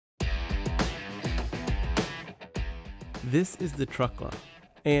This is the Truckla,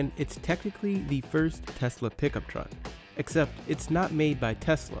 and it's technically the first Tesla pickup truck, except it's not made by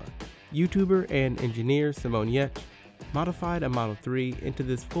Tesla. YouTuber and engineer Simone Giertz modified a Model 3 into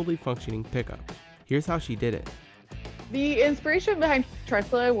this fully functioning pickup. Here's how she did it. The inspiration behind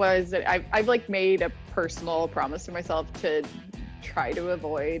Truckla was that I've made a personal promise to myself to try to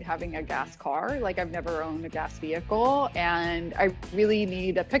avoid having a gas car. I've never owned a gas vehicle, and I really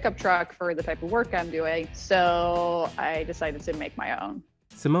need a pickup truck for the type of work I'm doing. So I decided to make my own.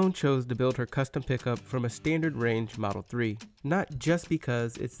 Simone chose to build her custom pickup from a standard range Model 3, not just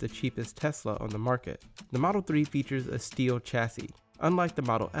because it's the cheapest Tesla on the market. The Model 3 features a steel chassis, unlike the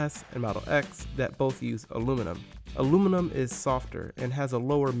Model S and Model X that both use aluminum. Aluminum is softer and has a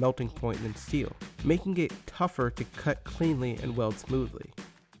lower melting point than steel, making it tougher to cut cleanly and weld smoothly.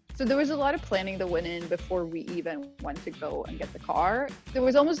 So there was a lot of planning that went in before we even went to go and get the car. There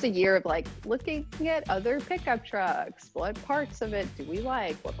was almost a year of looking at other pickup trucks. What parts of it do we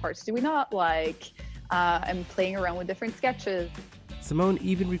like? What parts do we not like? And playing around with different sketches. Simone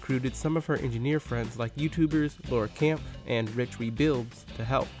even recruited some of her engineer friends like YouTubers Laura Camp and Rich Rebuilds to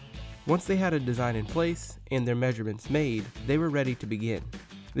help. Once they had a design in place and their measurements made, they were ready to begin.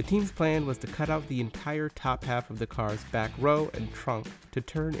 The team's plan was to cut out the entire top half of the car's back row and trunk to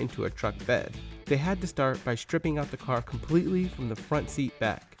turn into a truck bed. They had to start by stripping out the car completely from the front seat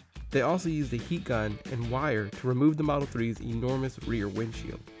back. They also used a heat gun and wire to remove the Model 3's enormous rear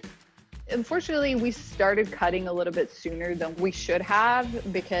windshield. Unfortunately, we started cutting a little bit sooner than we should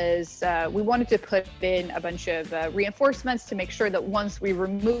have because we wanted to put in a bunch of reinforcements to make sure that once we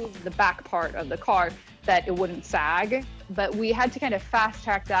removed the back part of the car, that it wouldn't sag. But we had to kind of fast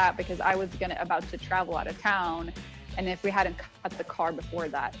track that because I was about to travel out of town. And if we hadn't cut the car before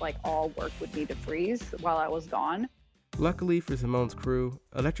that, all work would need to freeze while I was gone. Luckily for Simone's crew,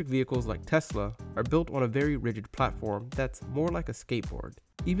 electric vehicles like Tesla are built on a very rigid platform that's more like a skateboard.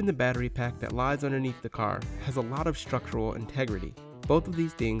 Even the battery pack that lies underneath the car has a lot of structural integrity. Both of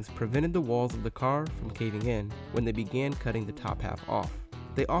these things prevented the walls of the car from caving in when they began cutting the top half off.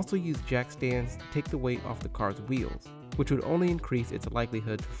 They also used jack stands to take the weight off the car's wheels, which would only increase its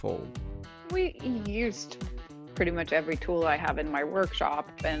likelihood to fold. We used pretty much every tool I have in my workshop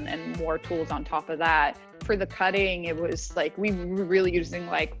and more tools on top of that. For the cutting, it was we were really using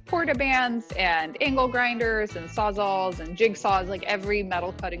porta bands and angle grinders and sawzalls and jigsaws, every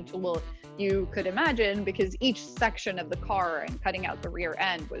metal cutting tool you could imagine, because each section of the car and cutting out the rear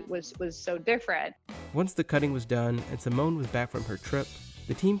end was so different. Once the cutting was done and Simone was back from her trip,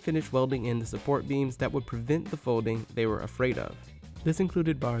 the team finished welding in the support beams that would prevent the folding they were afraid of. This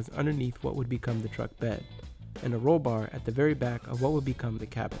included bars underneath what would become the truck bed, and a roll bar at the very back of what would become the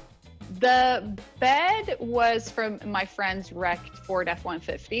cabin. The bed was from my friend's wrecked Ford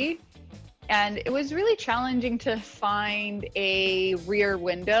F-150, and it was really challenging to find a rear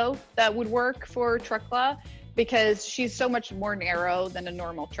window that would work for Truckla because she's so much more narrow than a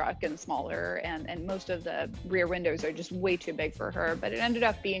normal truck and smaller, and most of the rear windows are just way too big for her, but it ended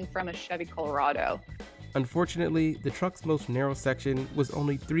up being from a Chevy Colorado. Unfortunately, the truck's most narrow section was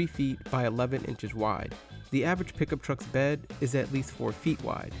only 3 feet by 11 inches wide. The average pickup truck's bed is at least 4 feet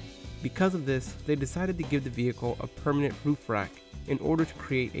wide. Because of this, they decided to give the vehicle a permanent roof rack in order to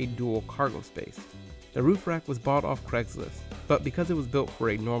create a dual cargo space. The roof rack was bought off Craigslist, but because it was built for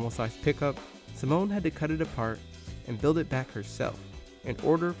a normal-sized pickup, Simone had to cut it apart and build it back herself in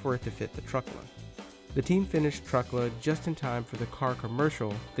order for it to fit the Truckla. The team finished Truckla just in time for the car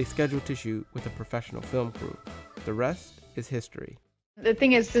commercial they scheduled to shoot with a professional film crew. The rest is history. The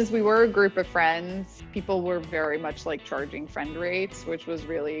thing is, since we were a group of friends, people were very much charging friend rates, which was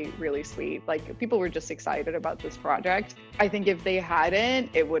really, really sweet. People were just excited about this project. I think if they hadn't,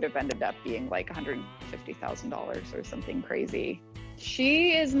 it would have ended up being $150,000 or something crazy.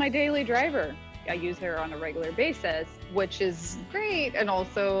 She is my daily driver. I use her on a regular basis, which is great and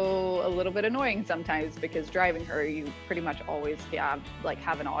also a little bit annoying sometimes because driving her, you pretty much always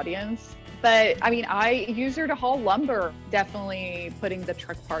have an audience. But I use her to haul lumber, definitely putting the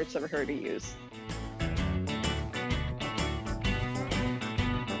truck parts of her to use.